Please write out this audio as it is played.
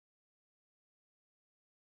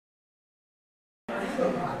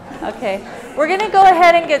Okay, we're going to go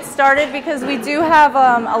ahead and get started because we do have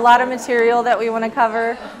a lot of material that we want to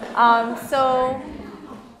cover.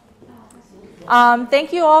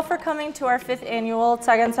 Thank you all for coming to our 5th annual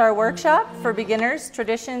Tsagaan Sar Workshop for Beginners,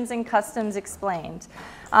 Traditions, and Customs Explained.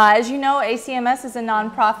 As you know, ACMS is a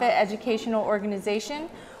nonprofit educational organization.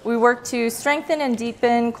 We work to strengthen and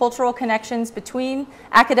deepen cultural connections between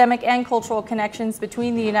academic and cultural connections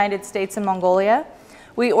between the United States and Mongolia.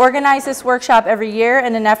 We organize this workshop every year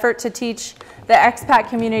in an effort to teach the expat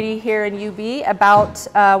community here in UB about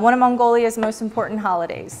one of Mongolia's most important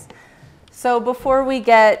holidays. So before we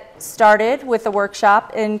get started with the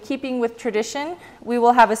workshop, in keeping with tradition, we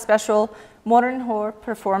will have a special modern hor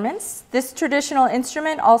performance. This traditional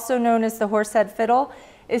instrument, also known as the horsehead fiddle,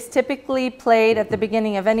 is typically played at the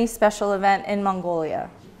beginning of any special event in Mongolia.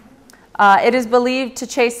 It is believed to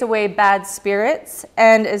chase away bad spirits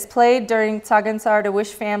and is played during Tsagaan Sar to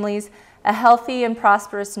wish families a healthy and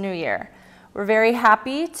prosperous new year. We're very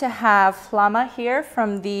happy to have Flama here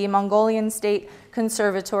from the Mongolian State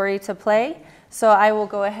Conservatory to play, so I will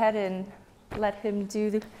go ahead and let him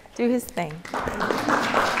do his thing.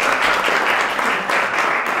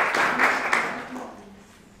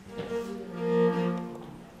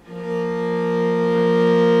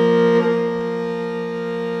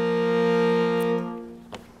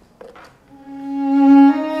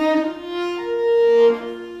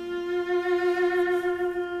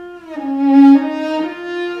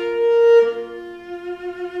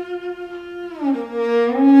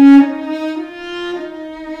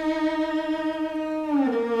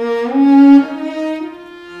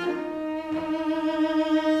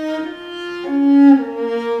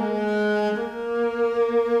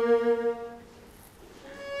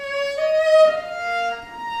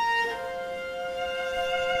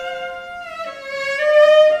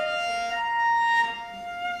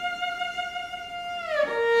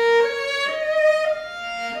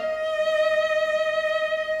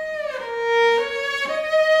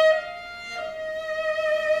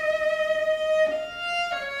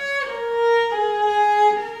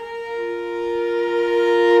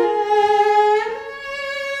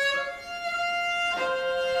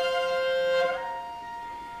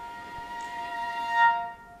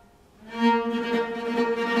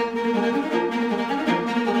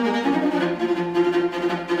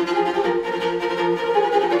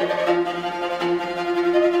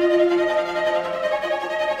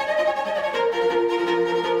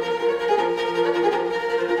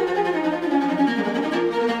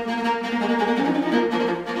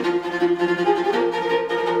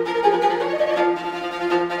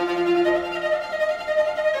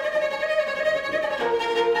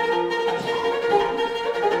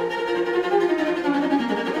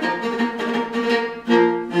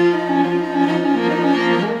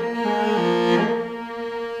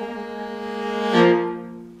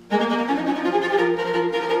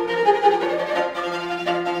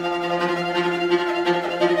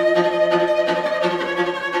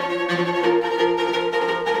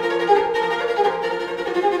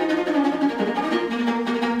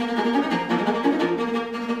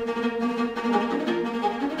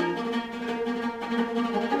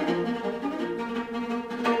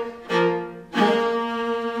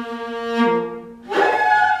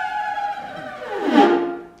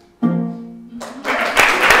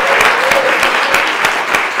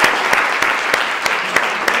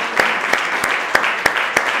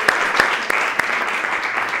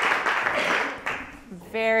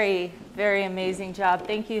 Very amazing job.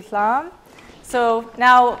 Thank you, Islam. So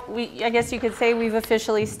now, I guess you could say we've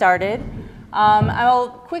officially started. I'll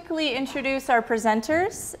quickly introduce our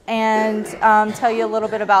presenters and tell you a little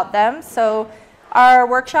bit about them. So our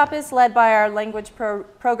workshop is led by our language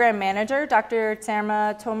program manager, Dr.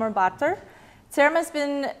 Tsermaa Tomorbaatar. Tsermaa's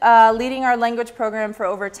been leading our language program for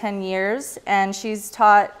over 10 years, and she's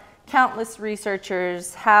taught countless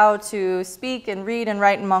researchers how to speak and read and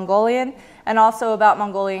write in Mongolian, and also about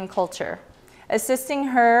Mongolian culture. Assisting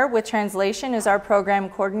her with translation is our program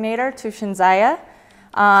coordinator, Tushinzaya,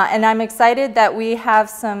 and I'm excited that we have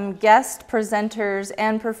some guest presenters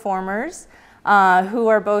and performers who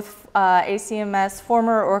are both ACMS,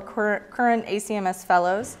 former or current ACMS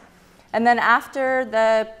fellows. And then after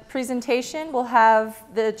the presentation, we'll have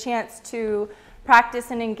the chance to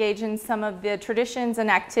practice and engage in some of the traditions and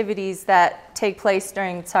activities that take place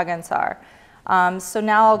during Tsagaan Sar. So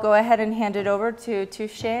now I'll go ahead and hand it over to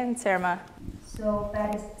Tushe and Tsermaa. So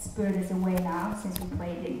bad spirit is away now since we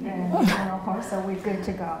played it on our horse, so we're good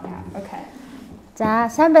to go now. Okay. 자,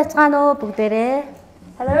 сайн байцгаана уу бүгдээрээ.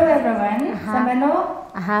 Hello everyone. Сайн байна уу?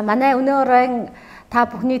 Манай өнөөдрийн та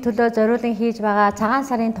бүхний төлөө зориулан хийж байгаа цагаан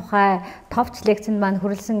сарын тухай товч лекцэнд маань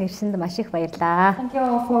хүрэлцэн ирсэнд маш их баярлалаа. Thank you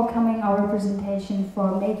all for coming our presentation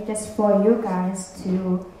for made just for you guys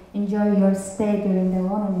to enjoy your stay during the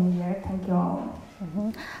Lunar New Year. Thank you all.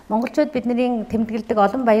 Монголчууд бидний тэмдэглэдэг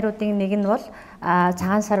олон баяруудын нэг нь бол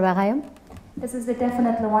цагаан сар байгаа юм. This is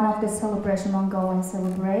definitely one of the celebration Mongolians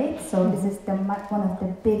celebrate. So this is one of the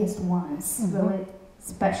biggest ones, really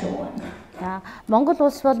special one. Монгол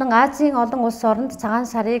улс болон Азийн олон улс оронд цагаан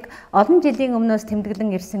сарыг олон жилийн өмнөөс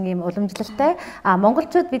тэмдэглэн ирсэн ийм уламжлалтай.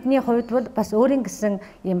 Монголчууд бидний хувьд бол бас өөрийн гэсэн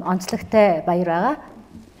ийм онцлогтой баяр байгаа.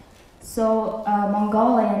 So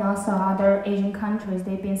Mongolia and also other Asian countries,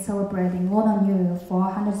 they've been celebrating Lunar New Year for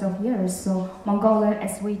hundreds of years. So Mongolia,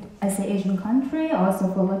 as an Asian country, also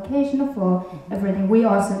for location, for everything, we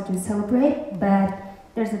also do celebrate, but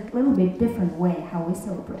there's a little bit different way how we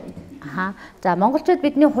celebrate. За монголчууд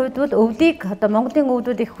бидний хувьд бол өвлийг одоо Монголын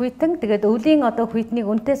өвдүүд их хүйтэн тэгээд өвлийн одоо хүйтнийг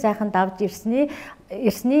үнэтэй сайхан давж ирсний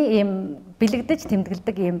ийм бэлэгдэж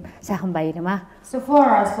тэмдэглэдэг ийм сайхан баяр юм аа. So for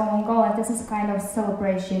us, for Mongolia, this is kind of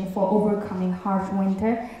celebration for overcoming harsh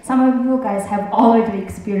winter. Some of you guys have already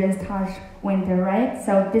experienced harsh winter, right?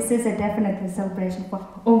 So this is a definitely celebration for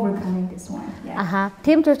overcoming this one. Yeah.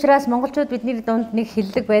 Тийм ч учраас монголчууд бидний дунд нэг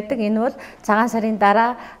хэллэг байдаг. Энэ бол цагаан сарын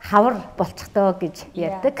дараа хавар болчихдоо гэж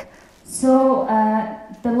ярьдаг. So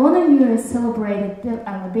the Lunar New Year is celebrated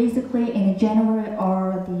basically in January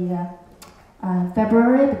or the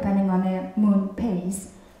February, depending on the moon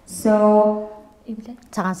pace. So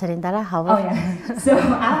цагаан сарын дараа хавар. Oh yeah. So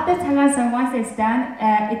after Tsagaan Sar, once it's done,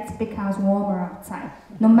 it becomes warmer outside.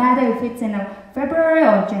 No matter if it's in February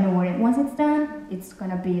or January, once it's done, it's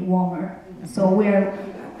gonna be warmer. So we're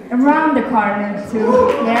around the corner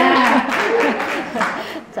too. Yeah.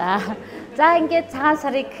 За ингээд цагаан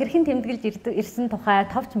сарыг хэрхэн тэмдэглэж ирсэн тухай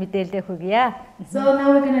товч мэдээлэл хүргье. So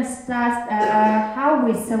now we're gonna start how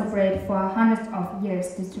we celebrate for hundreds of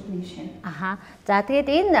years this tradition. За тэгээд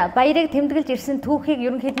энэ баярыг тэмдэглэж ирсэн түүхийг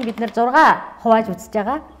ерөнхийдөө бид нэр 6 хувааж үзэж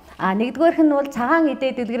байгаа. Нэгдүгээрх нь бол цагаан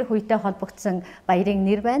идэ дэлгэрэх үетэй холбогдсон баярын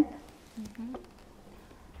нэр байна.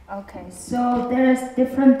 Okay, so there's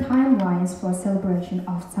different timelines for celebration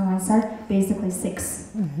of Tsagaan Sar, basically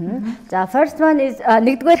 6. The first one is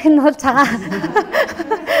нэгдүгээрх нь бол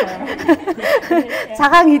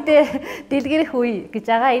цагаан идэ дэлгэрэх үе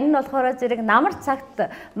гэж байгаа. Энэ нь болохоор зэрэг намар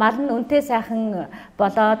цагт мал нь үнэтэй сайхан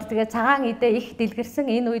болоод тэгээ цагаан идэ их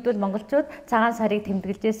дэлгэрсэн энэ үед бол монголчууд цагаан сарыг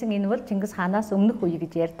тэмдэглэжсэн. Энэ бол Чингис хаанаас өмнөх үе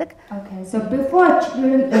гэж ярьдаг. Okay, so before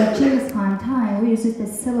Genghis Khan time, we used to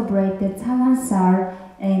celebrate the Tsagaan Sar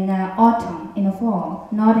in autumn, in the fall,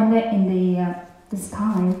 not in this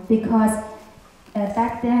time, because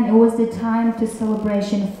back then it was the time to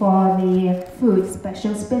celebration for the food,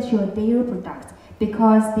 special dairy products,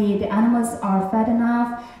 because the animals are fed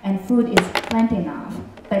enough and food is plenty enough.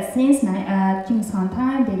 But since Genghis Khan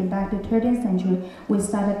time, dating back to 13th century, we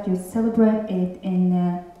started to celebrate it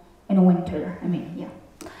in winter.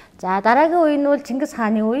 За дараагийн үе нь бол Чингис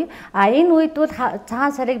хааны үе. Энэ үед бол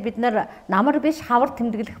цагаан сарыг бид намар биш хавар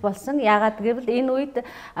тэмдэглэх болсон. Яагаад гэвэл энэ үед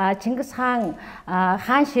Чингис хаан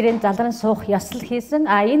хаан ширээнд залран суух ёслол хийсэн.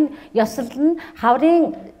 Энэ ёслол нь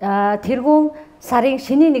хаврын тэргүүн сарын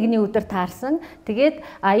шинийн нэгний өдөр таарсан. Тэгээд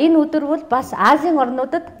энэ өдөр бол бас Азийн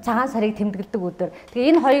орнуудад цагаан сарыг тэмдэглэдэг өдөр. Тэгээ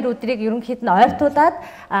энэ хоёр өдрийг ерөнхийд нь ойртуулад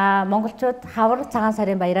монголчууд хавар цагаан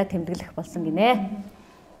сарын баяраа тэмдэглэх болсон гинэ.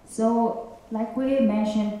 So like we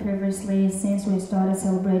mentioned previously, since we started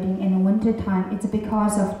celebrating in winter time, it's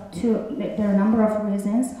because of there are a number of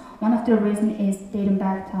reasons. One of the reasons is dating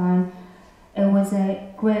back time, it was a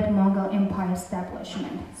great Mongol Empire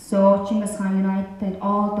establishment. So Genghis Khan united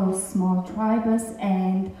all those small tribes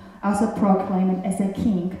and also proclaimed it as a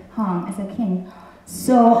king, Han as a king.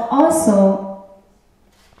 So also,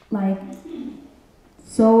 it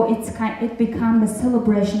became the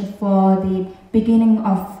celebration for the beginning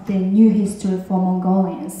of the new history for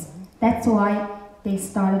Mongolians. That's why they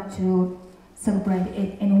started to celebrate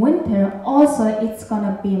it in winter. Also, it's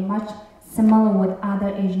gonna be much similar with other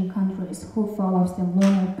Asian countries who follows the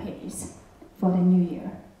lunar pace for the new year.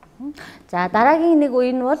 За дараагийн нэг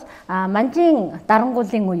үе нь бол Манжин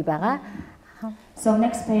дарангуулын үе байгаа. So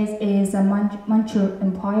next phase is the Manchu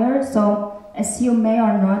Empire. So as you may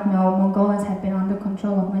or not know, Mongolians have been under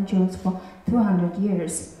control of Manchus for 200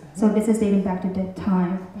 years. So this is dating back to that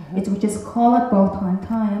time. We just call it Botan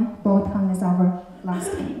time. Botan is our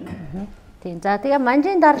last king. Тийм. За тэгээ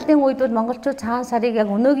Манжин дарлын үед бол монголчууд цагаан сарыг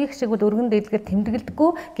яг өнөөгийн шиг бол өргөн дэглэгээр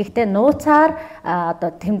тэмдэглэдэггүй. Гэхдээ нууцаар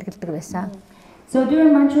одоо тэмдэглэдэг байсан. So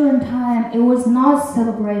during Manchurian time, it was not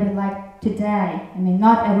celebrated like today.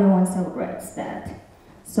 Not everyone celebrates that.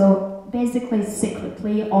 So basically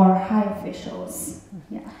secretly or high officials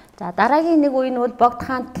За дараагийн нэг үе нь бол богд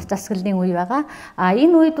хаант засаглалын үе байгаа.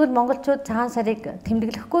 Энэ үед бол монголчууд цагаан сарыг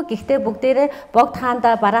тэмдэглэхгүй гэхдээ бүгдээрээ богд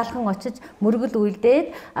хаанда бараалхан очиж мөргөл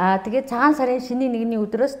үйлдээд тэгээд цагаан сарын шинийн нэгний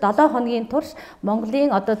өдрөөс 7 хоногийн турш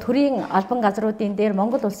Монголын одоо төрийн албан газруудын дээр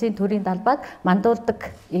Монгол улсын төрийн далбааг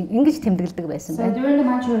мандуулдаг ингэж тэмдэглэдэг байсан байна. So during the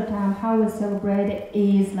mature time, how we celebrate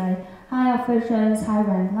is like high officials, high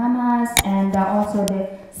rank lamas, and also the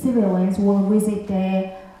civilians will visit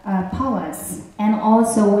the palace and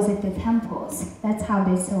also visit the temples. That's how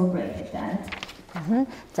they celebrated that.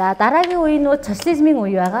 За дараагийн үе нь социализмын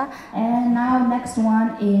үе байгаа. And now next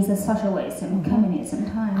one is a socialism, communism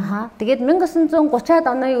time. Тэгээд 1930-аад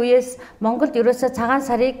оны үеэс Монголд ерөөсөө цагаан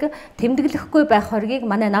сарыг тэмдэглэхгүй байх хоргийг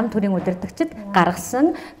манай нам төрийн удирдагчид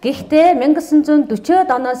гаргасан. Гэхдээ 1940-аад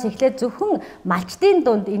оноос эхлээд зөвхөн малчдын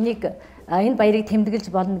дунд энийг энэ баярыг тэмдэглэж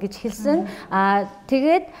болно гэж хэлсэн.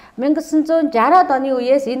 Тэгээд 1960-аад оны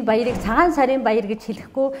үеэс энэ баярыг цагаан сарын баяр гэж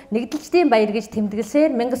хэлэхгүй нэгдэлчдийн баяр гэж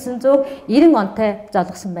тэмдэглэсээр 1990 онтой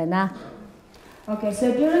золгосон байна. Okay, so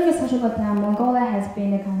during the socialist time, Mongolia has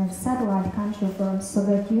been a kind of satellite country from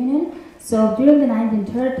Soviet Union. So during the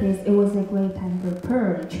 1930s, it was a great time for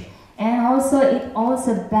purge, and also it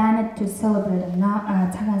also banned to celebrate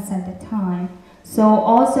Tsagaan Sar at the time. So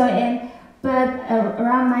also But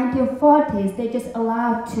around 1940s, they just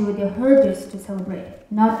allowed the herders to celebrate,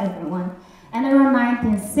 not everyone. And around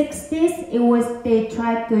 1960s, they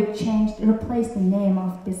tried to replace the name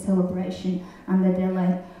of the celebration under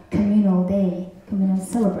the communal day, communal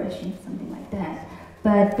celebration, something like that.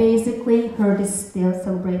 But basically, herders still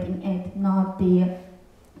celebrating it, not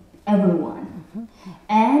everyone.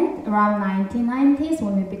 And around 1990s,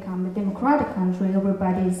 when we become a democratic country,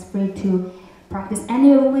 everybody is free to practice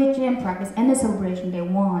any religion, practice any celebration they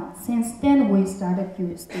want. Since then, we started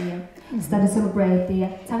to celebrate the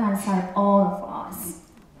Tsagaan Sar, all of us.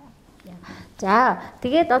 За,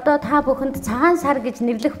 тэгээд одоо та бүхэнд цагаан сар гэж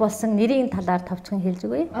нэрлэх болсон нэрийн талаар товчхон хэлж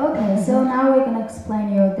өгье. Okay, so now we're going to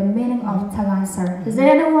explain you the meaning of Tsagaan Sar. Is there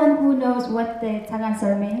anyone who knows what the Tsagaan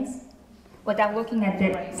Sar means? Without looking at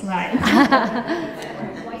the slide.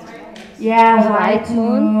 Yeah, white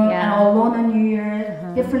moon and Lunar New Year,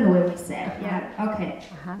 different way we say. Yeah, okay.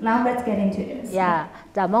 Now let's get into this. Yeah.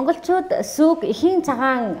 За монголчууд сүг эхийн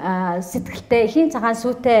цагаан сэтгэлтэй, эхийн цагаан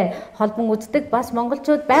сүүтэй холбон үздэг. Бас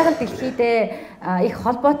монголчууд байгаль дэлхийдээ их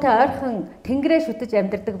холбоотой ойрхон тэнгэрээ шүтэж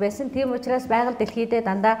амьдардаг байсан. Тийм учраас байгаль дэлхийдээ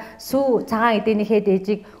дандаа сүү цагаан эдээнийхээ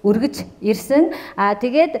дээжийг өргөж ирсэн.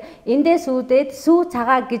 Тэгээд эндээ сүүдээд сүү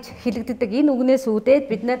цагаа гэж хэлэгддэг. Энэ үгнээс үүдээд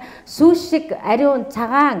бид нэр сүү шиг ариун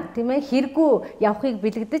цагаан тийм ээ хэрэггүй явахыг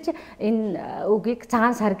бэлэгдэж энэ үгийг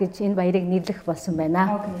цагаан сар гэж энэ баярыг нэрлэх болсон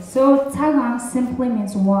байна. Okay, so Tsagaan simply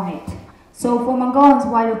means white. So for Mongolians,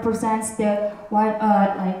 white represents the white,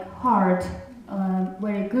 heart,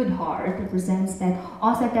 very good heart represents that.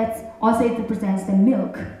 Also, it represents the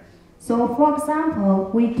milk. So for example,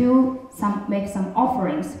 we make some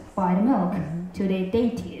offerings by the milk to the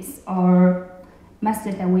deities or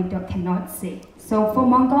masters that we cannot see. So for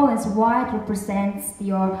Mongolians, white represents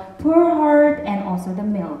your pure heart and also the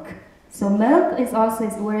milk. So milk is also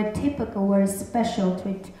very typical, very special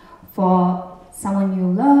treat for someone you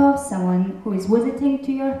love, someone who is visiting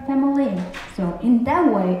to your family. So in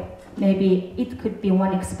that way, maybe it could be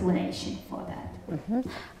one explanation for that.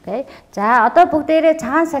 Okay. За одоо бүгдээрээ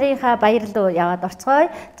цагаан сарынхаа баяр руу яваад орцгоё.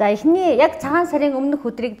 За эхний яг цагаан сарын өмнөх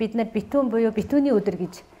өдрийг бид нэр битүүн буюу битүүний өдөр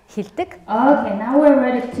гэж хэлдэг. Okay, now we're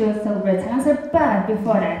ready to celebrate Tsagaan Sar, but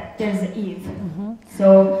before that, there's the Eve.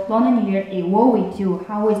 So Lunar New Year Eve, what we do,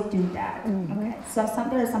 how we do that. Okay, so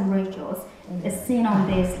there are some rituals. It's seen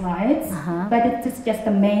on these slides, but it's just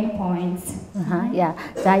the main points. Yeah.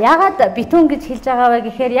 За яагаад битүүн гэж хэлж байгаа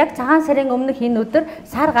вэ гэхээр яг цагаан сарын өмнөх энэ өдөр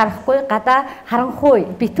сар гарахгүй гадаа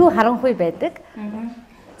харанхуй, битүү харанхуй байдаг.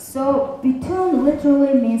 So bitoon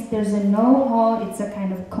literally means there's no hole, it's a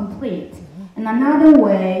kind of complete. And another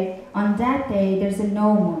way, on that day, there's a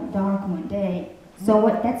no moon, dark moon day.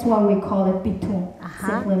 So that's why we call it bitoon.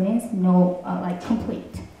 Simply means no,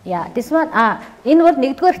 complete. Yeah, this one, энэ бол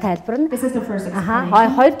нэгдүгээр тайлбар нь. This is the first explanation.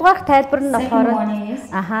 Хоёрдугаар тайлбар нь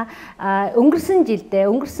болохоор өнгөрсөн жилдээ,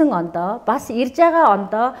 өнгөрсөн ондоо, бас ирж байгаа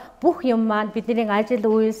ондоо бүх юм маань бидний ажил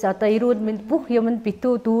үйлс, одоо эрүүл мэнд бүх юмд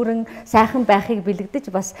битүү дүүрэн сайхан байхыг бэлэгдэж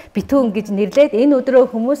бас битүүн гэж нэрлээд энэ өдрөө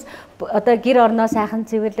хүмүүс одоо гэр орноо сайхан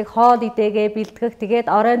цэвэрлэх, хоол идээгээ бэлтгэх, тэгээд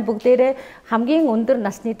оройн бүгдээрээ хамгийн өндөр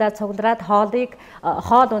насныдаа цуглараад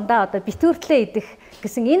хоол ундаа одоо битүүртлээ идэх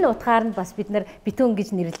гэсэн энэ утгаар нь бас бид нар битүүн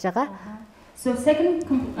гэж нэрлэж байгаа. So second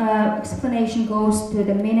explanation goes to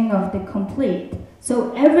the meaning of the complete.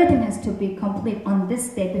 So everything has to be complete on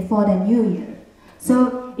this day before the New Year.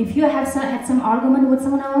 So if you had some argument with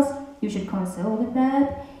someone else, you should consult with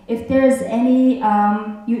that. If there's any,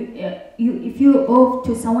 if you owe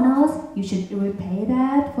to someone else, you should repay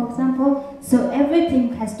that, for example. So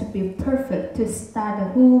everything has to be perfect to start the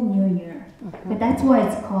whole new year. But that's why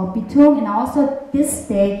it's called Bitung. And also this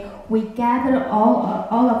day, we gather,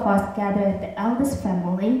 all of us gather at the eldest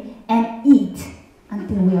family and eat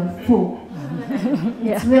until we are full.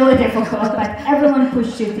 It's really difficult, but everyone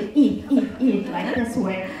pushes you to eat like this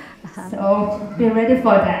way. So be ready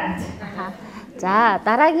for that. За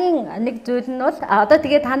дараагийн нэг зүйл нь бол одоо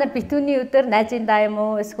тэгээ та нар битүүний өдөр найзындаа юм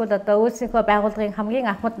уу эсвэл одоо өөрсдийнхөө байгууллагын хамгийн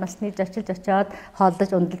анхмад насны зочилж очиод хооллож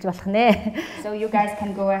ундалж болох нэ. So you guys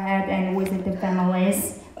can go ahead and visit the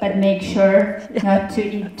families, but make sure not to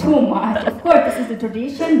eat too much. Of course, this is the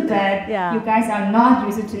tradition, but you guys are not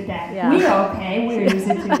used to that. We're okay, we're used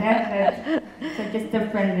to that, but so just a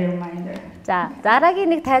friendly reminder. За дараагийн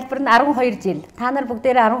нэг тайлбар нь 12 жил. Та нар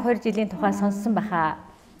бүгдээрээ 12 жилийн тухай сонссон баха.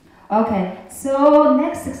 Okay, so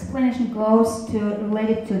next explanation goes to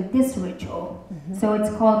related to this ritual. So it's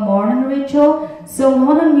called morning ritual. So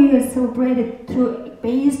Lunar New Year is celebrated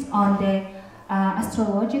based on the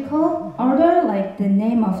astrological order, like the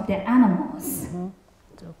name of the animals.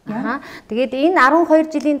 Тэгээд энэ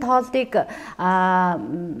 12 жилийн тооллыг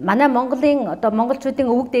манай Монголын одоо монголчуудын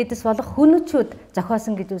өвөг дээдэс болох хүнүүчүүд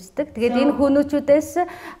зохиосон гэж үздэг. Тэгээд энэ хүнүүчүүдээс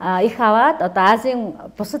их аваад одоо Азийн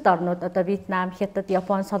бусад орнууд одоо Вьетнам, Хятад,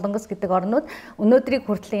 Япон, Солонгос гэдэг орнууд өнөөдрийг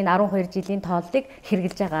хүртэл энэ 12 жилийн тооллыг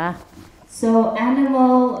хэрэгжилж байгаа. So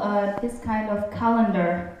this kind of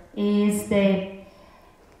calendar is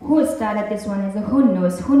who started this one is the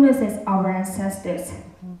Hunnus. Hunnus is our ancestors.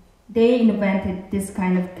 They invented this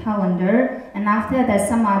kind of calendar, and after that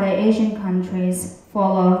some other Asian countries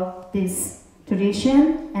follow this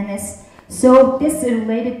tradition, and so this is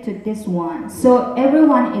related to this one. So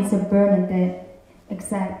everyone is born in the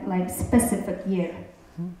exact specific year,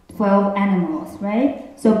 12 animals,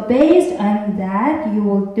 right? So based on that, you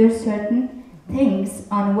will do certain things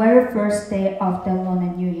on very first day of the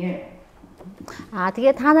Lunar New Year.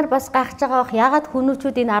 Тэгээд та нар бас гайхаж байгаа бох ягаад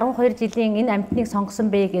хүнүүчүүд энэ 12 жилийн энэ амьтныг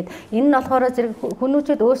сонгосон бэ гэд. Энэ нь болохоор зэрэг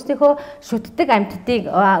хүнүүчүүд өөрсдийнхөө шүтдэг амьтдыг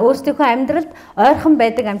өөрсдийнхөө амьдралд ойрхон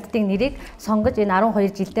байдаг амьтдын нэрийг сонгож энэ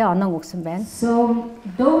 12 жилдээ онон өгсөн байна. So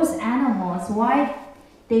those animals, why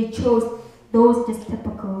they chose those just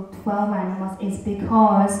typical 12 animals is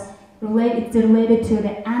because it's related to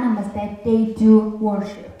the animals that they do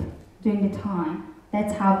worship during the time.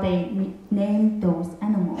 That's how they name those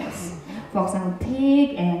animals. For example,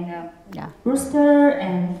 pig and rooster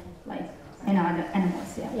and other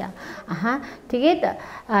animals. Тэгээд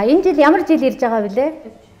энэ жил ямар жил ирж байгаа вүлээ?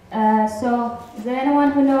 So is there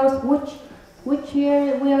anyone who knows which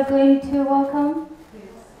year we are going to welcome?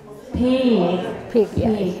 Pig.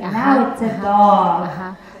 Now it's a dog.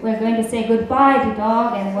 We're going to say goodbye to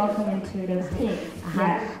dog and welcome into the pig.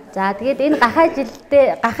 За тэгээд энэ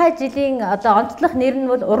гахай жилийн одоо онцлог нэр нь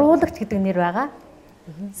бол ургуулагч гэдэг нэр байгаа.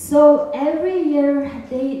 So every year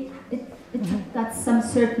it got some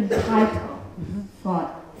certain title.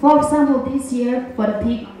 For example, this year for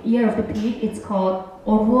the year of the pig, it's called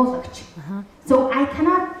Orvolakch. So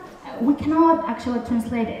we cannot actually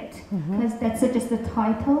translate it because that's just a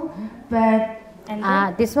title. But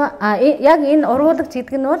this one яг энэ ургуулагч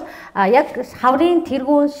гэдэг нь бол яг хаврын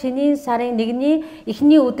тэргүүн шинийн сарын 1-ний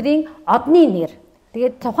эхний өдрийн одны нэр.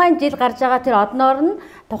 Тэгээд тухайн жил гарч байгаа тэр одноор нь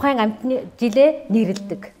тухайн амьтны жилээ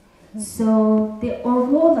нэрлэдэг. So the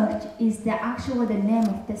Orvolakch is actually the name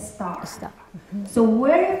of the star. So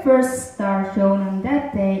very first star shown on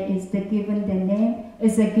that day is given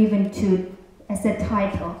as a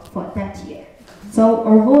title for that year. So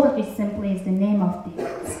Orvolakch simply is the name of the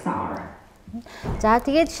star. За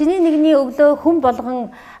тэгээд шинийн нэгний өглөө хүн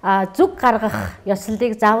болгон зүг гаргах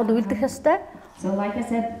ёслолыг заавал үлдэх ёстой. So like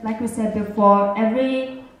we said before,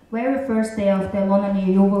 every very first day of the Lunar New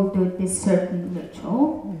Year, you will do this certain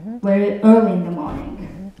ritual very early in the morning.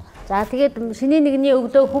 За тэгээд шинийн нэгний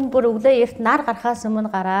өглөө хүн бүр өглөө эрт нар гарахаас өмнө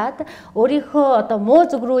гараад өөрийнхөө одоо муу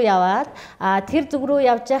зүг рүү яваад тэр зүг рүү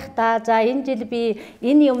явж байхдаа за энэ жил би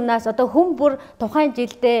энэ юмнаас одоо хүн бүр тухайн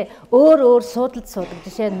жилдээ өөр суудалд суудаг.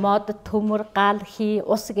 Жишээ нь мод, төмөр, гал, хий,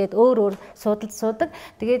 ус гэд өөр суудалд суудаг.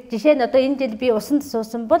 Тэгээд жишээ нь одоо энэ жил би усанд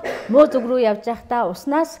суусан бол муу зүг рүү явж байхдаа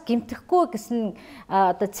уснаас гимтэхгүй гэсэн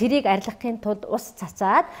одоо цэрийг арилгахын тулд ус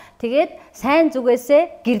цацаад тэгээд сайн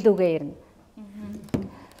зүгээсээ гэрлүүгээ ирнэ.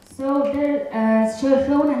 So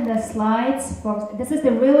shown in the slides, this is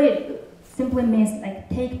really simply means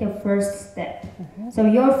take the first step. So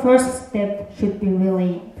your first step should be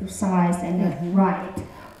really precise and right.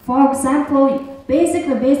 For example,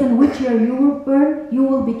 basically based on which year you were born, you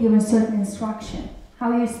will be given certain instruction how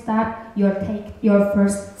you start take your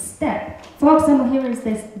first step. For example, here is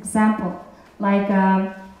this example, like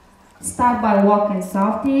start by walking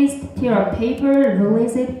softest, tear a paper,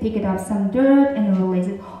 release it, pick it up some dirt, and release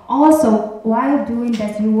it. Also, while doing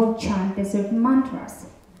that, you will chant the certain mantras.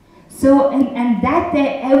 So, and that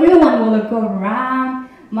day, everyone will go around,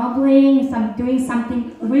 mumbling, doing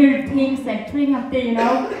something weird things, like turning up the,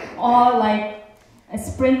 or like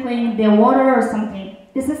sprinkling the water or something.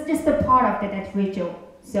 This is just a part of that ritual.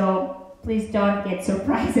 So, please don't get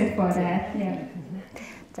surprised for that. Yeah.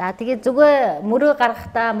 За тэгээд зүгээр мөрөө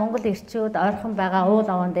гаргахдаа Монгол ирчүүд ойрхон байгаа уул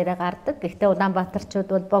овон дээрээ гардаг. Гэхдээ Улаанбаатарчууд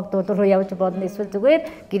бол богдуул руу явж болно. Эсвэл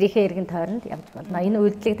зүгээр гэрийнхээ иргэн тойронд явж болно. Энэ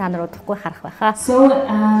үйлдэлийг та нар удахгүй харах байхаа. So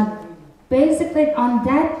basically on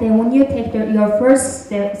that day when you take your first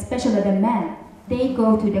step, especially the men, they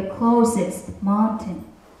go to the closest mountain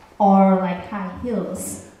or like high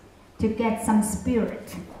hills to get some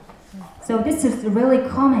spirit. So this is really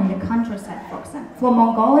common in the countryside, for example. For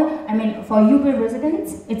Mongolia, for UB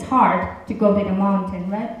residents, it's hard to go to the mountain,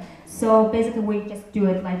 right? So basically we just do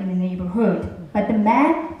it like in the neighborhood. But the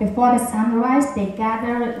men, before the sunrise, they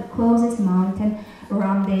gather at the closest mountain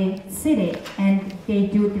around the city and they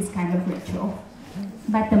do this kind of ritual.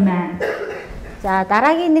 But the men. За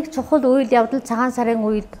дараагийн нэг чухал үйл явдал цагаан сарын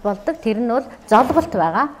үед болдог. Тэр нь бол золголт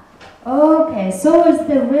байгаа. Okay, so it's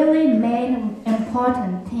the really main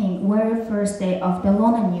important thing, very first day of the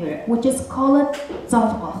Lunar New Year, which is called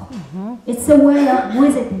Tsagaan. It's a way of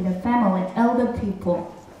visiting the family, elder people,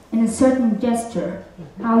 in a certain gesture.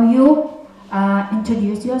 How you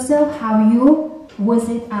introduce yourself, how you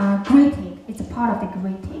visit, greeting. It's a part of the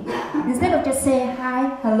greeting. Instead of just saying hi,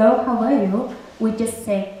 hello, how are you? We just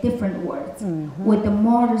say different words with a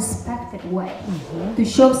more respected way to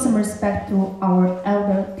show some respect to our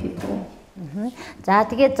elder people. За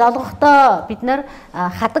тэгээд золгохдоо бид нар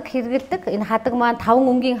хадаг хэрэгэлдэг. Энэ хадаг маань 5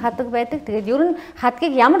 өнгийн хадаг байдаг. Тэгээд ер нь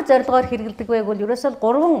хадгийг ямар зорилгоор хэрэгэлдэг вэ гэвэл ерөөсөө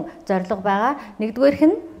 3 зорилго байгаа. Нэгдүгээрх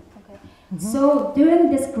нь So during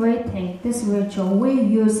this greeting, this ritual, we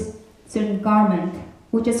use certain garment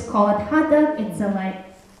which is called hadak. It's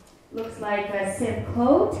looks like a silk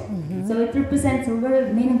coat, so it represents a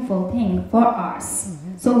very meaningful thing for us.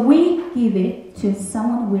 So we give it to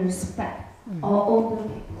someone we respect, or older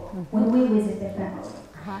people, when we visit the family.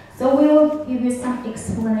 So we will give you some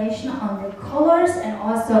explanation on the colors and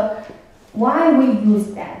also why we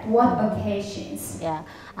use that, what occasions. Yeah.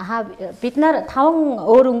 Бид нар 5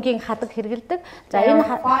 өөр өнгийн хадаг хэрэгэлдэг. За энэ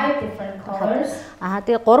 5 different colors.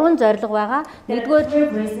 Тэгээ 3 зорилго байгаа. Нэгдүгээр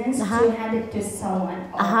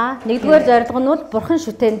нэгдүгээр зорилго нь бол бурхан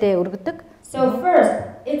шүтээндээ өргөдөг. So first,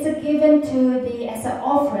 it's given to as an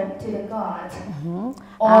offering to the god,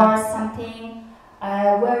 or something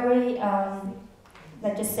very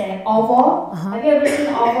let's just say oval. Have you ever seen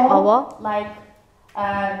oval? Oval. Like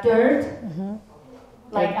dirt,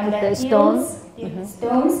 like on the stones.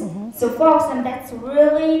 So for example, that's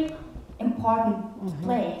really important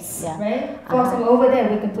place, right? For example, over there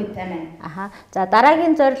we can put them in. За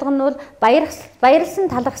дараагийн зорилго нь бол баярлсан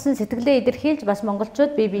талархсан сэтгэлээ илэрхийлж бас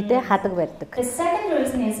монголчууд бие биедээ хадаг барьдаг. The second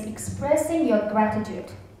reason is expressing your gratitude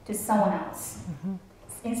to someone else.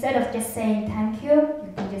 Instead of just saying thank you,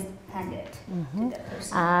 you can just hand it to that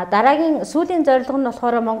person. Дараагийн сүүлийн зорилго нь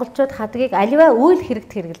болохоор монголчууд хадгийг аливаа үйл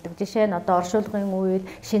хэрэгт хэрэгэлдэг. Жишээ нь одоо оршуулгын үйл,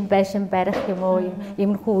 шинэ байшин барих юм уу,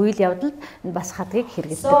 иймэрхүү үйл явдалд бас хадгийг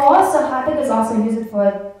хэрэгэлдэг. So also hadag is also used for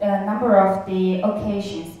a number of the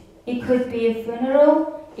occasions. It could be a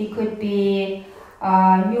funeral, it could be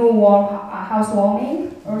new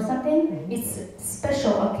housewarming or something. It's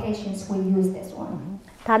special occasions we use this one.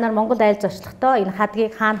 Та нар Монгол айл зочлохдоо энэ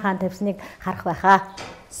хадгийг хаана тавьсныг харах байхаа.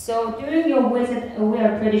 So during your visit, we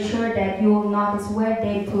are pretty sure that you will notice where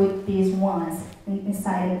they put these ones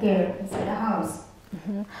inside the house.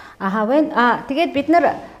 Тэгээд бид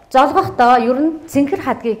нар золгохдоо ер нь цэнхэр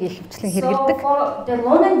хадгийг их хвчлэн хэрэгэлдэг. So for the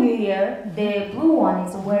Lunar New Year, the blue one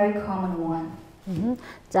is a very common one.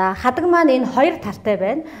 За хадаг маань энэ 2 талтай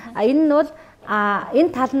байна. Энэ нь бол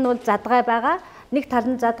энэ тал нь бол задгай байгаа. Нэг тал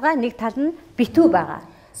нь задгай, нэг тал нь битүү байгаа.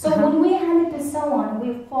 So when we hand it to someone,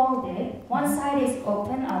 we fold it. One side is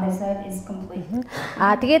open, other side is complete.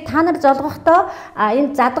 Тэгээд та нар золгохдоо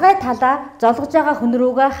энэ задгай талаа золгож байгаа хүн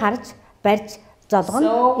рүүгээ харж барьж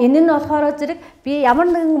золгоно. Энэ нь болохоор зэрэг би ямар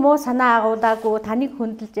нэгэн муу санаа агуулаагүй таныг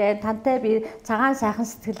хүндэлж байна. Тантай би цагаан сайхан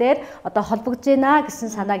сэтгэлээр одоо холбогдож байна гэсэн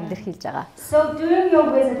санааг илэрхийлж байгаа. So during your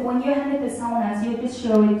visit, when you hand it to someone else, you just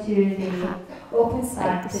show it to the open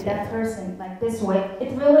side to that person like this way.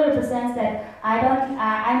 It really represents that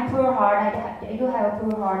I'm pure heart. You have a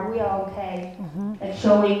pure heart. We are okay. Like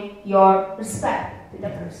showing your respect to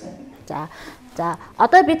the person. За За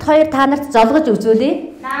одоо бид хоёр та нарт золгож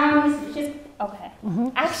үзүүлье. Now she's okay.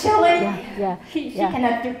 Actually, she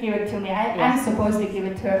cannot give it to me. I'm supposed to give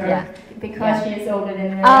it to her because she is older than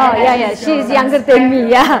me. Oh yeah, she is younger than me.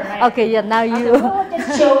 Yeah. Okay, yeah. Now you. I'll just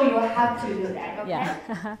show you how to do that. Okay.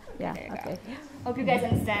 Yeah. Okay. Hope you guys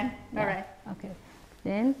understand. All right. Okay.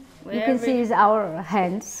 Then you can see is our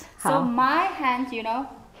hands. So my hand, you know,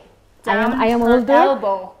 I am her older.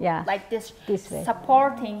 elbow, Yeah. like this way.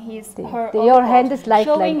 supporting her your elbow, hand is like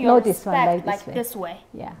showing no your this one respect like this way.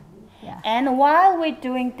 Yeah. And while we're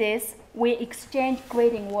doing this, we exchange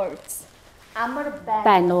greeting words.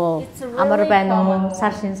 Bano. It's really Amar bano. common.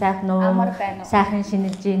 Sarshin sakno. Amar bano. Sahin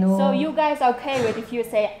shinilji So you guys are okay with if you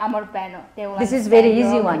say Amar bano? They will This is understand very your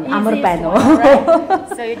easy one. easiest Amar bano. one, right?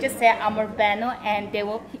 So you just say Amar bano, and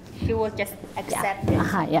she will just accept it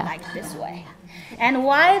like this way. And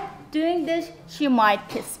while doing this, she might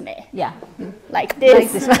kiss me. Yeah. Like this.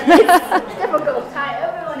 Like this one. It's difficult time.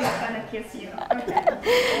 Everyone is gonna kiss you.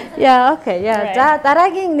 Yeah, okay. Yeah. За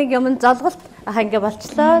дараагийн нэг юм золголт ингээ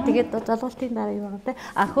болчлоо. Тэгээд золголтын дараа юу вэ?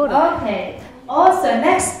 Okay. Also,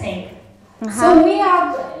 next thing. So we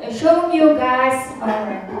are showing you guys.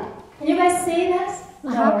 Can you guys see this?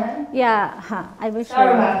 Yeah. I will show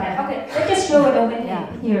Sorry you. about that. Okay, let's just show it over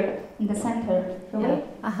here in the center.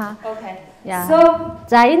 Okay. Yeah. So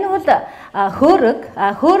За энэ бол хөөрөг.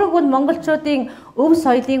 Хөөрөг бол монголчуудын өв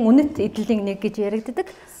соёлын үнэт эдлэлийн нэг гэж яригддаг.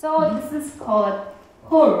 So this is called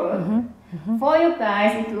horror. For you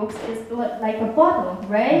guys, it looks just like a bottle,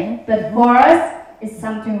 right? But for us, it's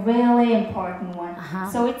something really important one.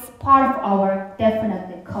 So it's part of our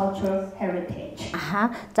definitely cultural heritage.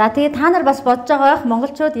 За тэгээ та нар бас бодож байгаа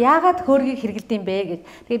монголчууд яагаад хөөргийг хэрэглэдэг юм бэ гэж.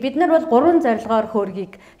 Тэгээ бид нар бол 3 зорилгоор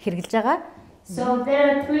хөөргийг хэрэглэж байгаа. So there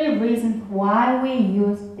are 3 reasons why we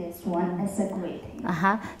use this one as a greeting.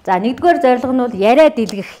 За нэгдүгээр зорилго нь бол яриа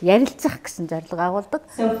дэлгэх, ярилцах гэсэн зорилго агуулдаг.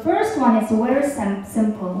 So first one is very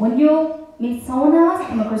simple. When you meet someone else,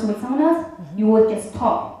 come across with someone else, you will just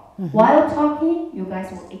talk. While talking, you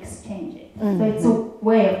guys will exchange it. So it's a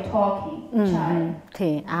way of talking.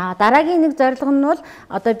 Тий. Дараагийн нэг зорилго нь бол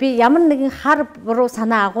одоо би ямар нэгэн хар буруу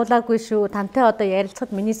санаа агуулаагүй шүү. Тантай одоо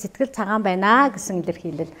ярилцахад миний сэтгэл цагаан байна гэсэн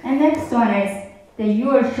илэрхийлэл. And next one is that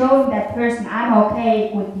you are showing that person I'm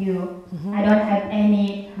okay with you. I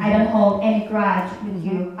don't hold any grudge with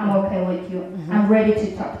you. I'm okay with you. I'm ready to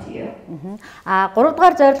talk to you. 3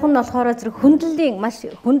 дугаар зорилго нь болохоор зэрэг хүндлэлийн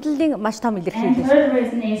маш том And илэрхийлэл. third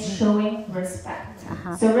reason is showing respect.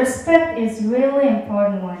 So respect is really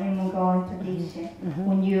important one in Mongolian tradition.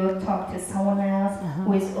 When you talk to someone else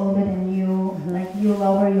who is older than you, like you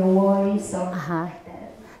lower your voice or like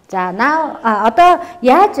that. За now одоо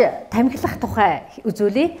яаж тамхилах тухай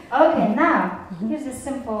үзүүлье. Okay, now here's a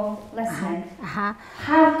simple lesson.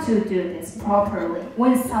 How to do this properly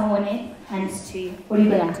when someone hands to you. What are you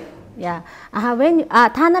going to do? Yeah. When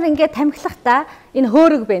та нар ингээд тамхилахдаа энэ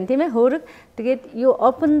хөөрөг байна тийм ээ хөөрөг. Тэгээд you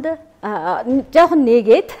opened жоохон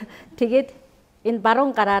нээгээд тэгээд энэ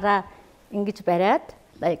баруун гараараа ингэж бариад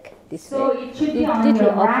like this. So it should be on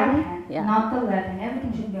your right hand, not the left hand.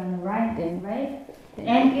 Everything should be on the right hand, right?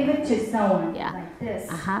 And give it to someone like this.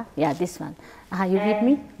 Yeah, this one. You give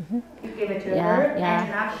me. You give it to her.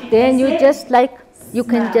 And then you just like you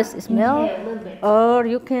can just smell, or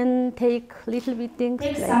you can take little bit things.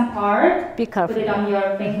 Take some part. Be careful. Put it on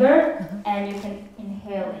your finger, and you can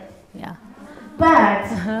inhale it. Yeah. But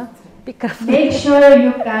be careful. Make sure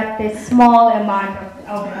you got this small amount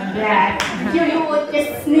of that. You will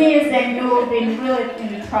just sneeze and you will be really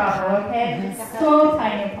in trouble. Okay, it's so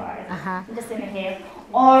tiny part. Just inhale.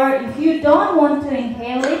 Or if you don't want to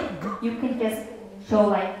inhale it, you can just show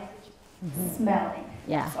like smelling.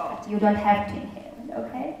 Yeah. So you don't have to inhale it.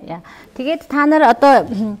 Okay. Yeah. Тэгээд та нар одоо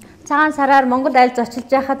цагаан сараар Монгол айл зочилж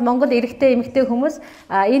байхад Монгол эрэгтэй эмэгтэй хүмүүс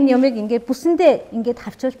энэ юмыг ингээд бүсэндээ ингээд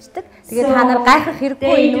хавчуулцдаг. Тэгээд та нар гайхах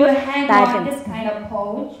хэрэггүй энэ dailin. This kind of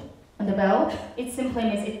pouch on the belt. It simply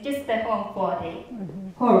means it's just the home for the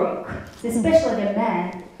horok. Especially the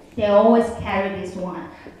men, they always carry this one.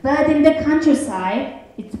 But in the countryside,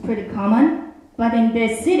 it's pretty common. But in the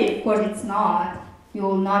city, of course, it's not. You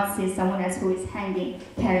will not see someone else who is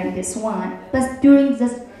carrying this one. But during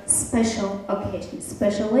this special occasion,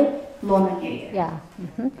 especially Lunar New Year. Yeah.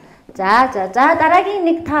 За дараагийн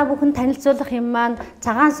нэг та бүхэн танилцуулах юм маань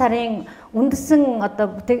цагаан сарын үндэсэн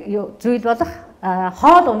одоо зүйл болох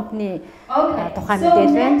хоол ундны тухай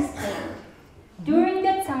мэдээлэл байна. During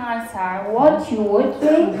the Tsagaan Sar, what you would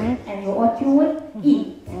drink and what you would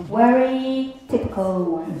eat, very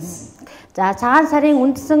typical ones. За цагаан сарын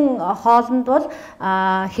үндсэн хоолнд бол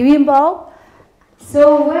хэвийн боо.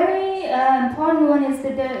 So very important one is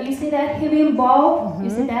that you see that heavy ball. You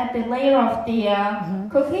see that the layer of the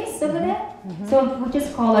cookies over there. So we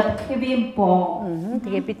just call it heavy ball.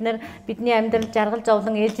 Тэгээ бидний амьдрал жаргал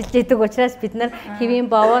зовлон ээлжиж идэг учраас бид нар хэвийн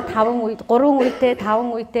боовоо 5 үед 3 үедээ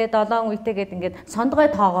 5 үедээ 7 үедээ гэдэг ингээд сондгой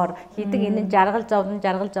тоогоор хийдэг. Энэ нь жаргал зовлон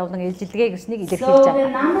ээлжилгээ гэснийг илэрхийлж байгаа. So байгаа. the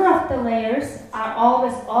number of the layers are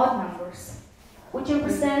always odd numbers, which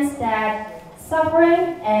represents that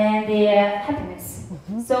suffering and the happiness.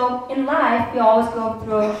 So in life, we always go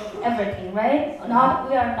through everything, right? We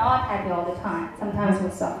are not happy all the time. Sometimes we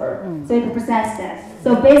suffer. So it represents that.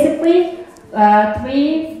 So basically,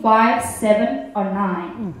 3, 5, 7, or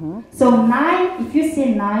 9. So 9, if you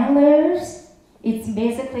see 9 layers, it's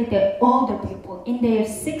basically the older people in their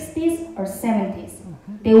 60s or 70s.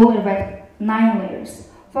 They will erect 9 layers.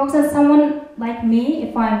 For example, someone like me,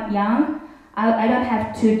 if I'm young, I don't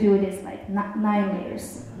have to do this like 9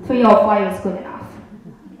 layers. 3 or 5 is good enough.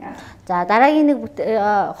 За дараагийн нэг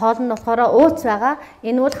хоол нь болохоор ууц байгаа.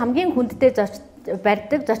 Энэ бол хамгийн хүндтэй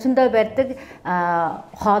зочиндоо барьдаг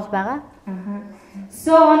хоол байгаа.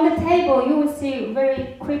 So on the table you will see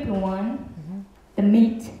very creepy one, the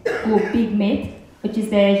meat, big meat, which is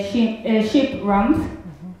the sheep rump.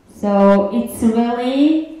 So it's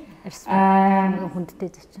really it's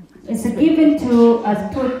given to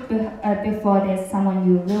put before there's someone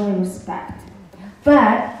you really respect.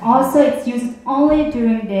 But also it's used only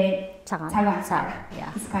during the Tsagaan Sar.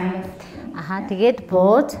 It's kind of. Тэгээд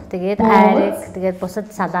бууд, тэгээд айрэг, тэгээд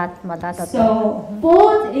бусад салаад малаад. So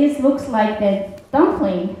bууд looks like a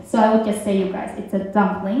dumpling. So I would just say you guys, it's a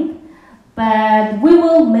dumpling. But we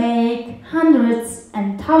will make hundreds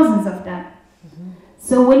and thousands of them.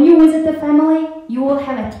 So when you visit the family, you will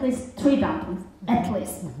have at least 3 dumplings, at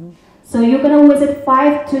least. So you're gonna visit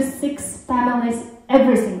 5 to 6 families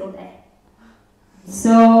every single day.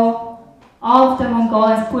 So all of the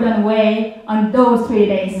Mongolians put on weight on those 3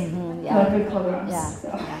 days. 3 kilograms. So.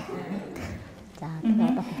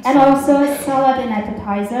 And also salad and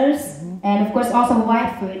appetizers, and of course also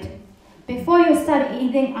white food. Before you start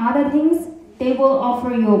eating other things, they will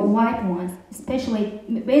offer you white ones, especially,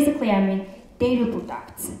 basically I mean dairy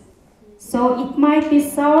products. So it might be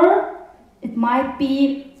sour, it might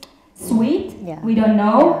be sweet, we don't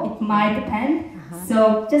know, it might depend.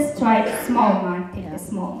 So just try a small amount, take a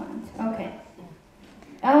small amount. Okay.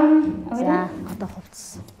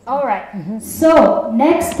 Alright. So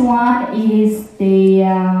next one is the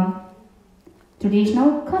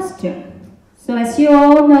traditional costume. So as you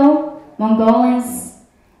all know, Mongolians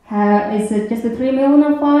is just 3 million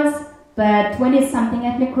of us, but 20-something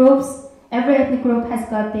ethnic groups. Every ethnic group has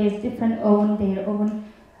got their own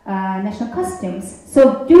national costumes.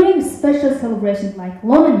 So during special celebrations like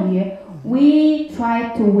Lunar New Year, we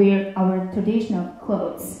try to wear our traditional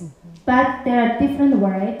clothes. But there are different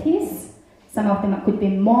varieties. Some of them could be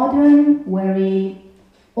modern, very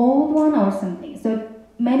old one or something. So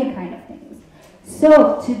many kind of things.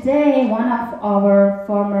 So today, one of our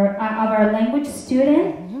our language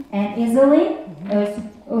student, and Isabelle,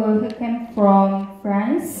 who came from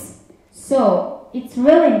France. So it's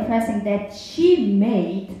really impressive that she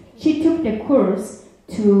took the course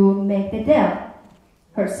to make the dell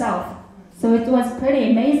herself. So it was pretty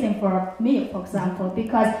amazing for me, for example,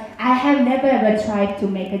 because I have never ever tried to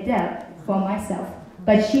make a dell for myself,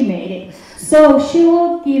 but she made it. So she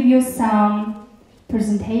will give you some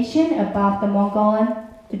presentation about the Mongolian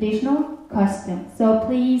traditional costume. So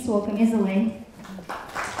please welcome Isabelle.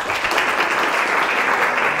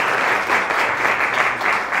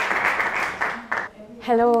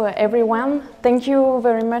 Hello everyone. Thank you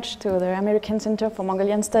very much to the American Center for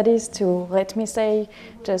Mongolian Studies to let me say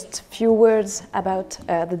just a few words about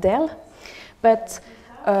the dell. But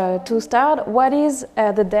to start, what is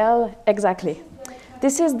the dell exactly?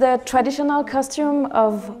 This is the traditional costume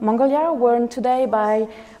of Mongolia worn today by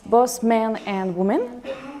both men and women.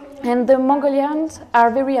 And the Mongolians are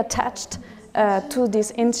very attached to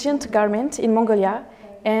this ancient garment in Mongolia,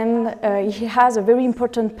 and it has a very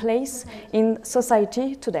important place in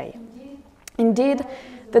society today. Indeed,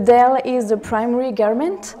 the dell is the primary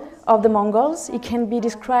garment of the Mongols. It can be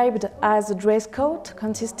described as a dress coat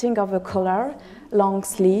consisting of a collar, long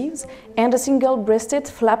sleeves, and a single-breasted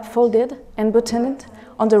flap folded and buttoned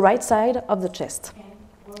on the right side of the chest,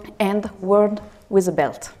 and worn with a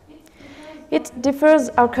belt. It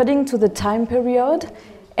differs according to the time period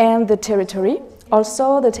and the territory,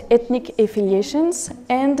 also the ethnic affiliations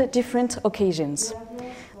and different occasions.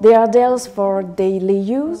 There are dells for daily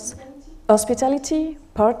use, hospitality,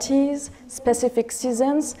 parties, specific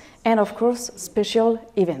seasons, and of course special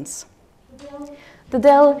events. The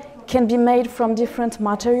dell can be made from different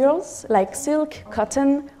materials like silk,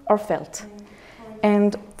 cotton, or felt.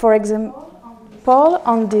 And for example,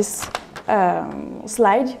 on this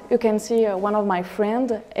slide, you can see one of my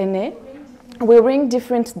friends, Aîné, wearing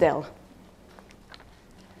different del.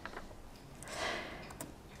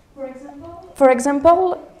 For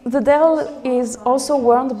example, the del is also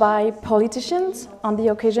worn by politicians on the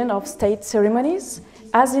occasion of state ceremonies,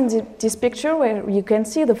 as in this picture where you can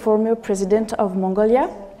see the former president of Mongolia,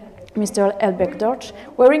 Mr. Elbek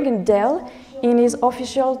wearing a del in his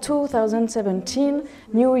official 2017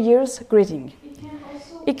 New Year's greeting.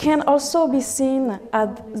 It can also be seen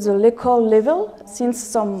at the local level, since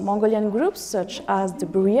some Mongolian groups, such as the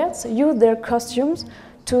Buryats, use their costumes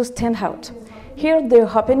to stand out. Here, the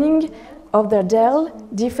opening of their del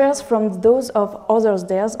differs from those of other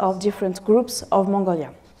dels of different groups of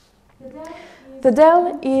Mongolia. The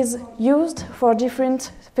del is used for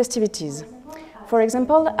different festivities. For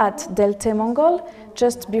example, at Delte Mongol,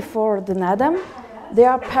 just before the Nadam, there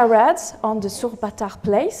are parades on the Tomorbaatar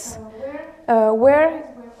place,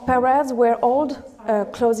 where old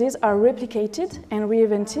clothes are replicated and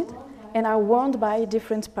reinvented and are worn by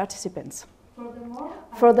different participants.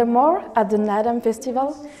 Furthermore, at the Nadam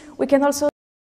festival, we can also